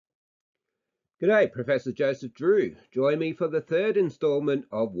G'day, Professor Joseph Drew. Join me for the third instalment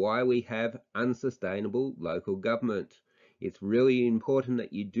of why we have unsustainable local government. It's really important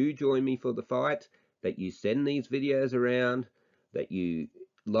that you do join me for the fight, that you send these videos around, that you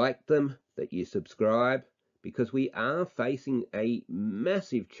like them, that you subscribe, because we are facing a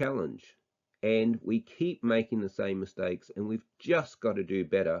massive challenge and we keep making the same mistakes, and we've just got to do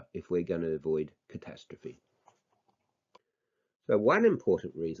better if we're going to avoid catastrophe. So one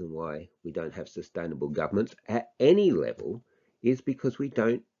important reason why we don't have sustainable governments at any level is because we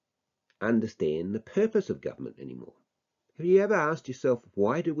don't understand the purpose of government anymore. Have you ever asked yourself,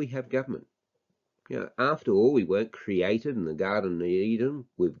 why do we have government? After all, we weren't created in the Garden of Eden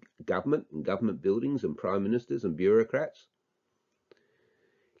with government and government buildings and prime ministers and bureaucrats.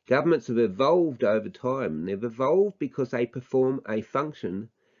 Governments have evolved over time, and they've evolved because they perform a function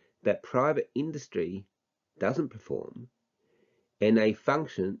that private industry doesn't perform, and a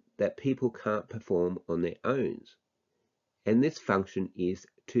function that people can't perform on their own. And this function is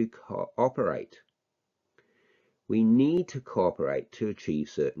to cooperate. We need to cooperate to achieve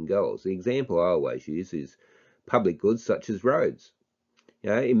certain goals. The example I always use is public goods such as roads.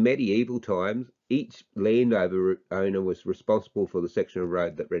 In medieval times, each landowner was responsible for the section of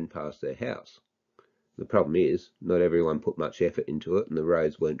road that ran past their house. The problem is, not everyone put much effort into it and the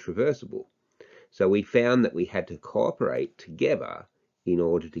roads weren't traversable. So we found that we had to cooperate together in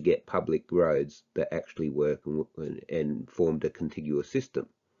order to get public roads that actually work and formed a contiguous system.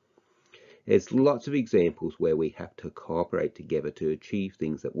 There's lots of examples where we have to cooperate together to achieve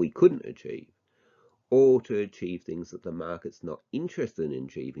things that we couldn't achieve, or to achieve things that the market's not interested in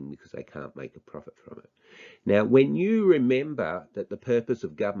achieving because they can't make a profit from it. Now, when you remember that the purpose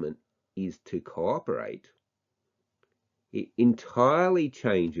of government is to cooperate, it entirely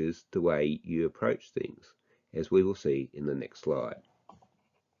changes the way you approach things, as we will see in the next slide.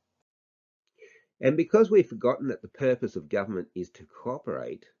 And because we've forgotten that the purpose of government is to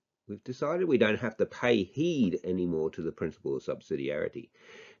cooperate, we've decided we don't have to pay heed anymore to the principle of subsidiarity.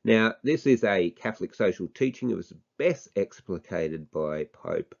 Now, this is a Catholic social teaching. It was best explicated by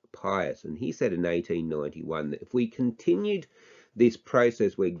Pope Pius, and he said in 1891 that if we continued this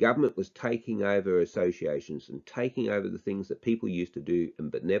process where government was taking over associations and taking over the things that people used to do and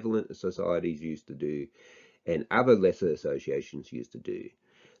benevolent societies used to do and other lesser associations used to do,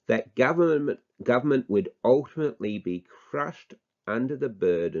 that government would ultimately be crushed under the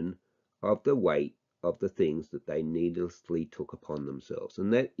burden of the weight of the things that they needlessly took upon themselves.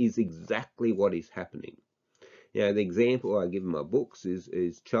 And that is exactly what is happening. The example I give in my books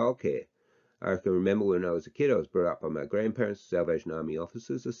is childcare. I can remember when I was a kid, I was brought up by my grandparents, Salvation Army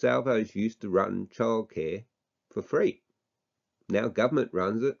officers. The Salvos used to run childcare for free. Now government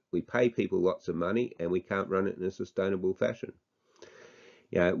runs it, we pay people lots of money, and we can't run it in a sustainable fashion.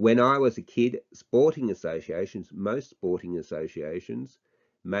 When I was a kid, most sporting associations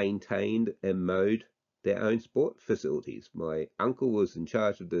maintained and mowed their own sport facilities. My uncle was in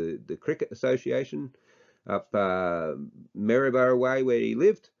charge of the cricket association up Maryborough Way where he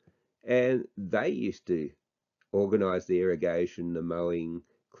lived, and they used to organise the irrigation, the mowing,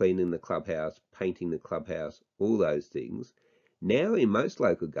 cleaning the clubhouse, painting the clubhouse, all those things. Now in most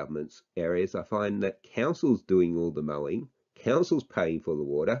local governments areas, I find that council's doing all the mowing, council's paying for the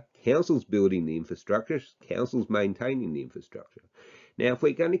water, council's building the infrastructure, council's maintaining the infrastructure. Now, if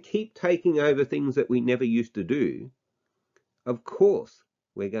we're going to keep taking over things that we never used to do, of course,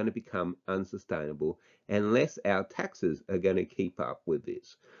 we're going to become unsustainable unless our taxes are going to keep up with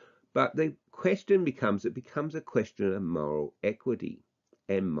this. But the question becomes, it becomes a question of moral equity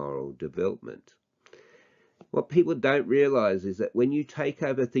and moral development. What people don't realize is that when you take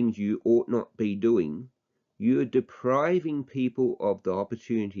over things you ought not be doing, you are depriving people of the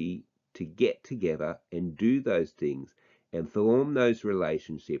opportunity to get together and do those things and form those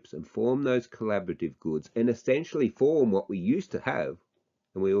relationships and form those collaborative goods and essentially form what we used to have,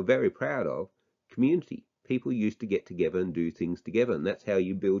 and we were very proud of, community. People used to get together and do things together, and that's how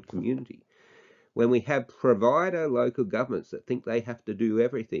you build community. When we have provider local governments that think they have to do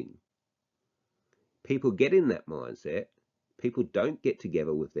everything, people get in that mindset. People don't get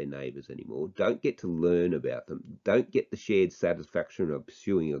together with their neighbours anymore, don't get to learn about them, don't get the shared satisfaction of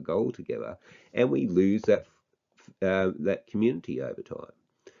pursuing a goal together, and we lose that community over time.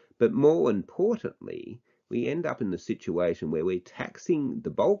 But more importantly, we end up in the situation where we're taxing the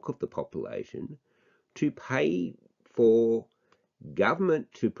bulk of the population to pay for government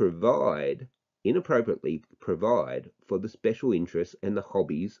to inappropriately provide for the special interests and the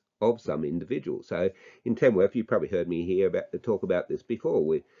hobbies of some individuals. So in Tamworth, you've probably heard me talk about this before.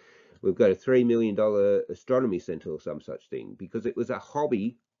 We've got a $3 million astronomy centre or some such thing because it was a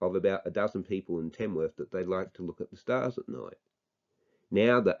hobby of about a dozen people in Tamworth that they like to look at the stars at night.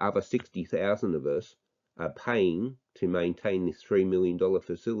 Now the other 60,000 of us are paying to maintain this $3 million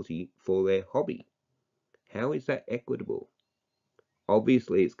facility for their hobby. How is that equitable?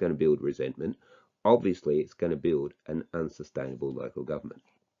 Obviously, it's going to build resentment. Obviously, it's going to build an unsustainable local government.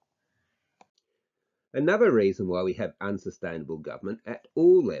 Another reason why we have unsustainable government at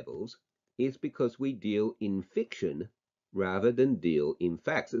all levels is because we deal in fiction rather than deal in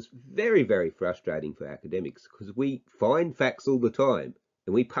facts. It's very, very frustrating for academics because we find facts all the time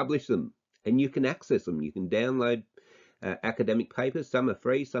and we publish them and you can access them. You can download academic papers. Some are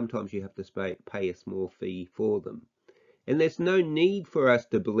free. Sometimes you have to pay a small fee for them. And there's no need for us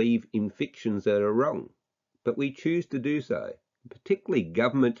to believe in fictions that are wrong, but we choose to do so. Particularly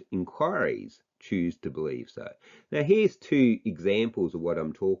government inquiries choose to believe so. Now here's two examples of what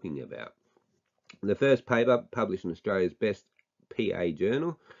I'm talking about. The first paper, published in Australia's best PA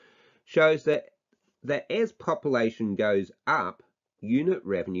journal, shows that as population goes up, unit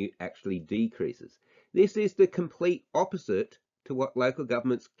revenue actually decreases. This is the complete opposite to what local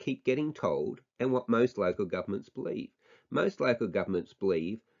governments keep getting told and what most local governments believe. Most local governments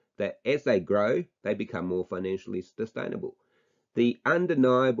believe that as they grow, they become more financially sustainable. The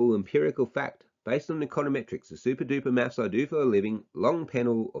undeniable empirical fact, based on econometrics, the super duper maths I do for a living, long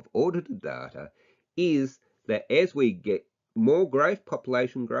panel of audited data, is that as we get more growth,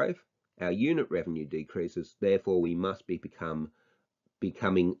 population growth, our unit revenue decreases, therefore we must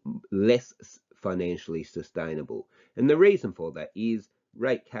becoming less financially sustainable. And the reason for that is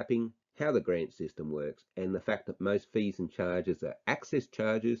rate capping, how the grant system works, and the fact that most fees and charges are access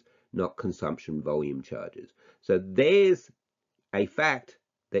charges, not consumption volume charges. So there's a fact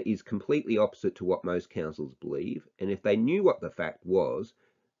that is completely opposite to what most councils believe, and if they knew what the fact was,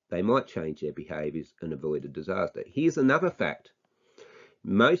 they might change their behaviours and avoid a disaster. Here's another fact.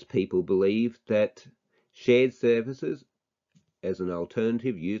 Most people believe that shared services as an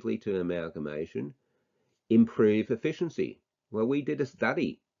alternative, usually to amalgamation, improve efficiency. Well, we did a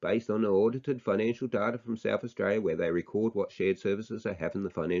study based on audited financial data from South Australia where they record what shared services they have in the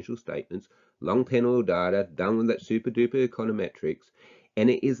financial statements, long panel data done with that super duper econometrics, and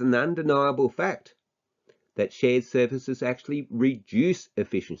it is an undeniable fact that shared services actually reduce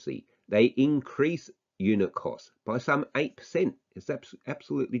efficiency. They increase unit costs by some 8%. It's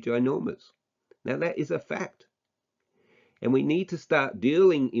absolutely ginormous. Now that is a fact. And we need to start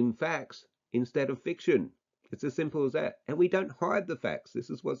dealing in facts instead of fiction. It's as simple as that. And we don't hide the facts. This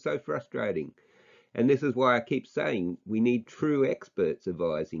is what's so frustrating. And this is why I keep saying we need true experts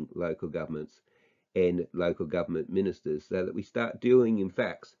advising local governments and local government ministers so that we start dealing in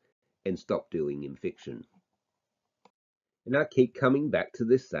facts and stop dealing in fiction. And I keep coming back to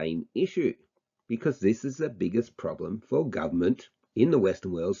the same issue because this is the biggest problem for government in the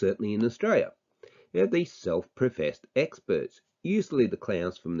Western world, certainly in Australia. They're these self-professed experts, usually the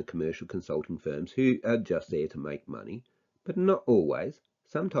clowns from the commercial consulting firms who are just there to make money, but not always.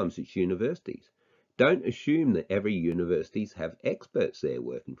 Sometimes it's universities. Don't assume that every universities have experts there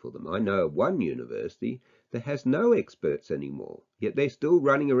working for them. I know of one university that has no experts anymore, yet they're still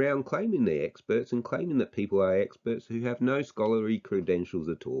running around claiming they're experts and claiming that people are experts who have no scholarly credentials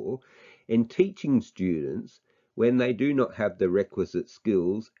at all, and teaching students when they do not have the requisite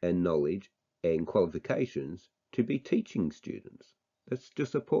skills and knowledge and qualifications to be teaching students. That's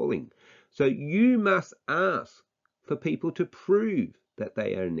just appalling. So you must ask for people to prove that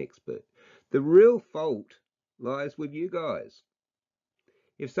they are an expert. The real fault lies with you guys.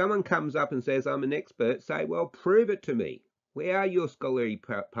 If someone comes up and says, I'm an expert, say, well, prove it to me. Where are your scholarly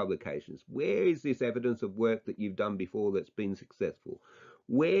publications? Where is this evidence of work that you've done before that's been successful?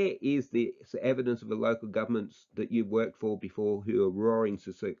 Where is the evidence of the local governments that you've worked for before who are roaring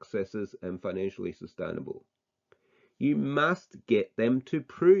successes and financially sustainable? You must get them to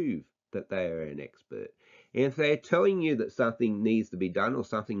prove that they are an expert. And if they're telling you that something needs to be done or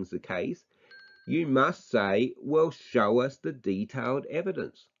something's the case, you must say, well, show us the detailed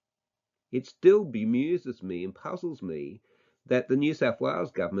evidence. It still bemuses me and puzzles me that the New South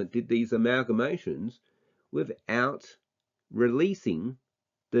Wales government did these amalgamations without releasing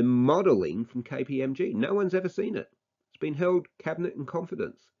the modelling from KPMG. No one's ever seen it. It's been held cabinet in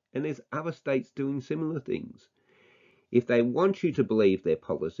confidence, and there's other states doing similar things. If they want you to believe their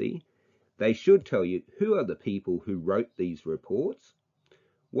policy, they should tell you who are the people who wrote these reports,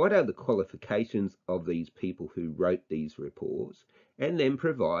 what are the qualifications of these people who wrote these reports, and then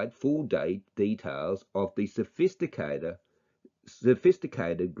provide full details of the sophisticated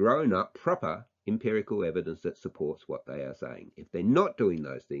grown-up, proper empirical evidence that supports what they are saying. If they're not doing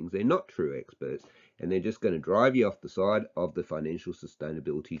those things, they're not true experts, and they're just going to drive you off the side of the financial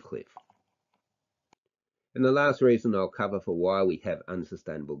sustainability cliff. And the last reason I'll cover for why we have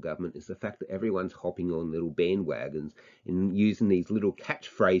unsustainable government is the fact that everyone's hopping on little bandwagons and using these little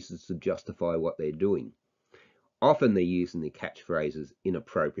catchphrases to justify what they're doing. Often they're using the catchphrases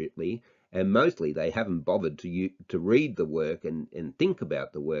inappropriately, and mostly they haven't bothered to read the work and think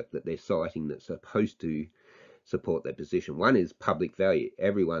about the work that they're citing that's supposed to support their position. One is public value.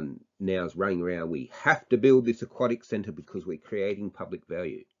 Everyone now is running around, we have to build this aquatic centre because we're creating public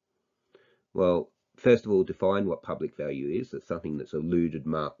value. Well, first of all, define what public value is. It's something that's eluded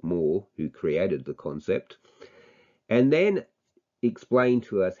Mark Moore, who created the concept. And then explain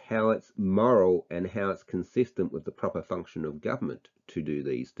to us how it's moral and how it's consistent with the proper function of government to do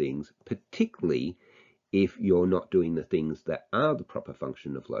these things, particularly if you're not doing the things that are the proper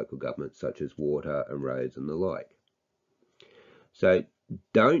function of local government, such as water and roads and the like. So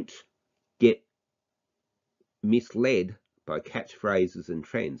don't get misled by catchphrases and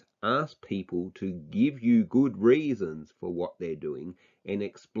trends. Ask people to give you good reasons for what they're doing and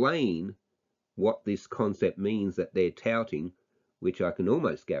explain what this concept means that they're touting, which I can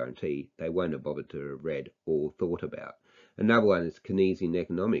almost guarantee they won't have bothered to have read or thought about. Another one is Keynesian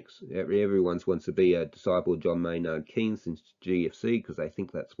economics. Everyone wants to be a disciple of John Maynard Keynes since GFC because they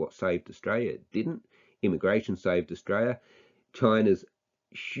think that's what saved Australia. It didn't. Immigration saved Australia. China's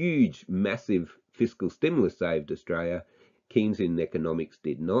huge, massive fiscal stimulus saved Australia. Keynesian economics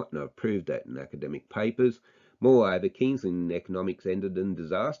did not, and I've proved that in academic papers. Moreover, Keynesian economics ended in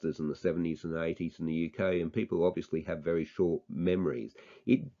disasters in the 70s and 80s in the UK, and people obviously have very short memories.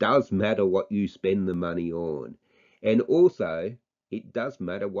 It does matter what you spend the money on. And also, it does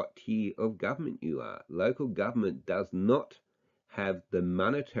matter what tier of government you are. Local government does not have the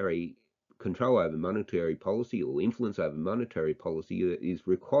monetary control over monetary policy or influence over monetary policy that is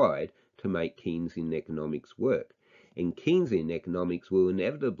required to make Keynesian economics work. And Keynesian economics will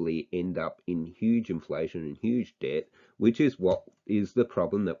inevitably end up in huge inflation and huge debt, which is what is the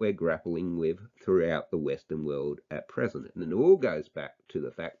problem that we're grappling with throughout the Western world at present. And it all goes back to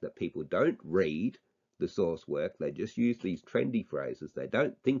the fact that people don't read the source work, they just use these trendy phrases, they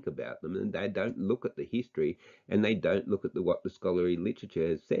don't think about them, and they don't look at the history, and they don't look at what the scholarly literature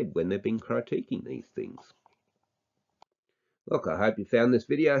has said when they've been critiquing these things. Look, I hope you found this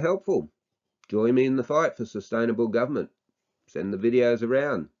video helpful. Join me in the fight for sustainable government. Send the videos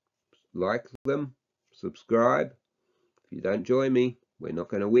around. Like them. Subscribe. If you don't join me, we're not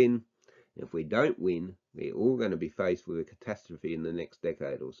going to win. If we don't win, we're all going to be faced with a catastrophe in the next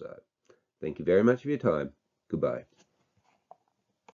decade or so. Thank you very much for your time. Goodbye.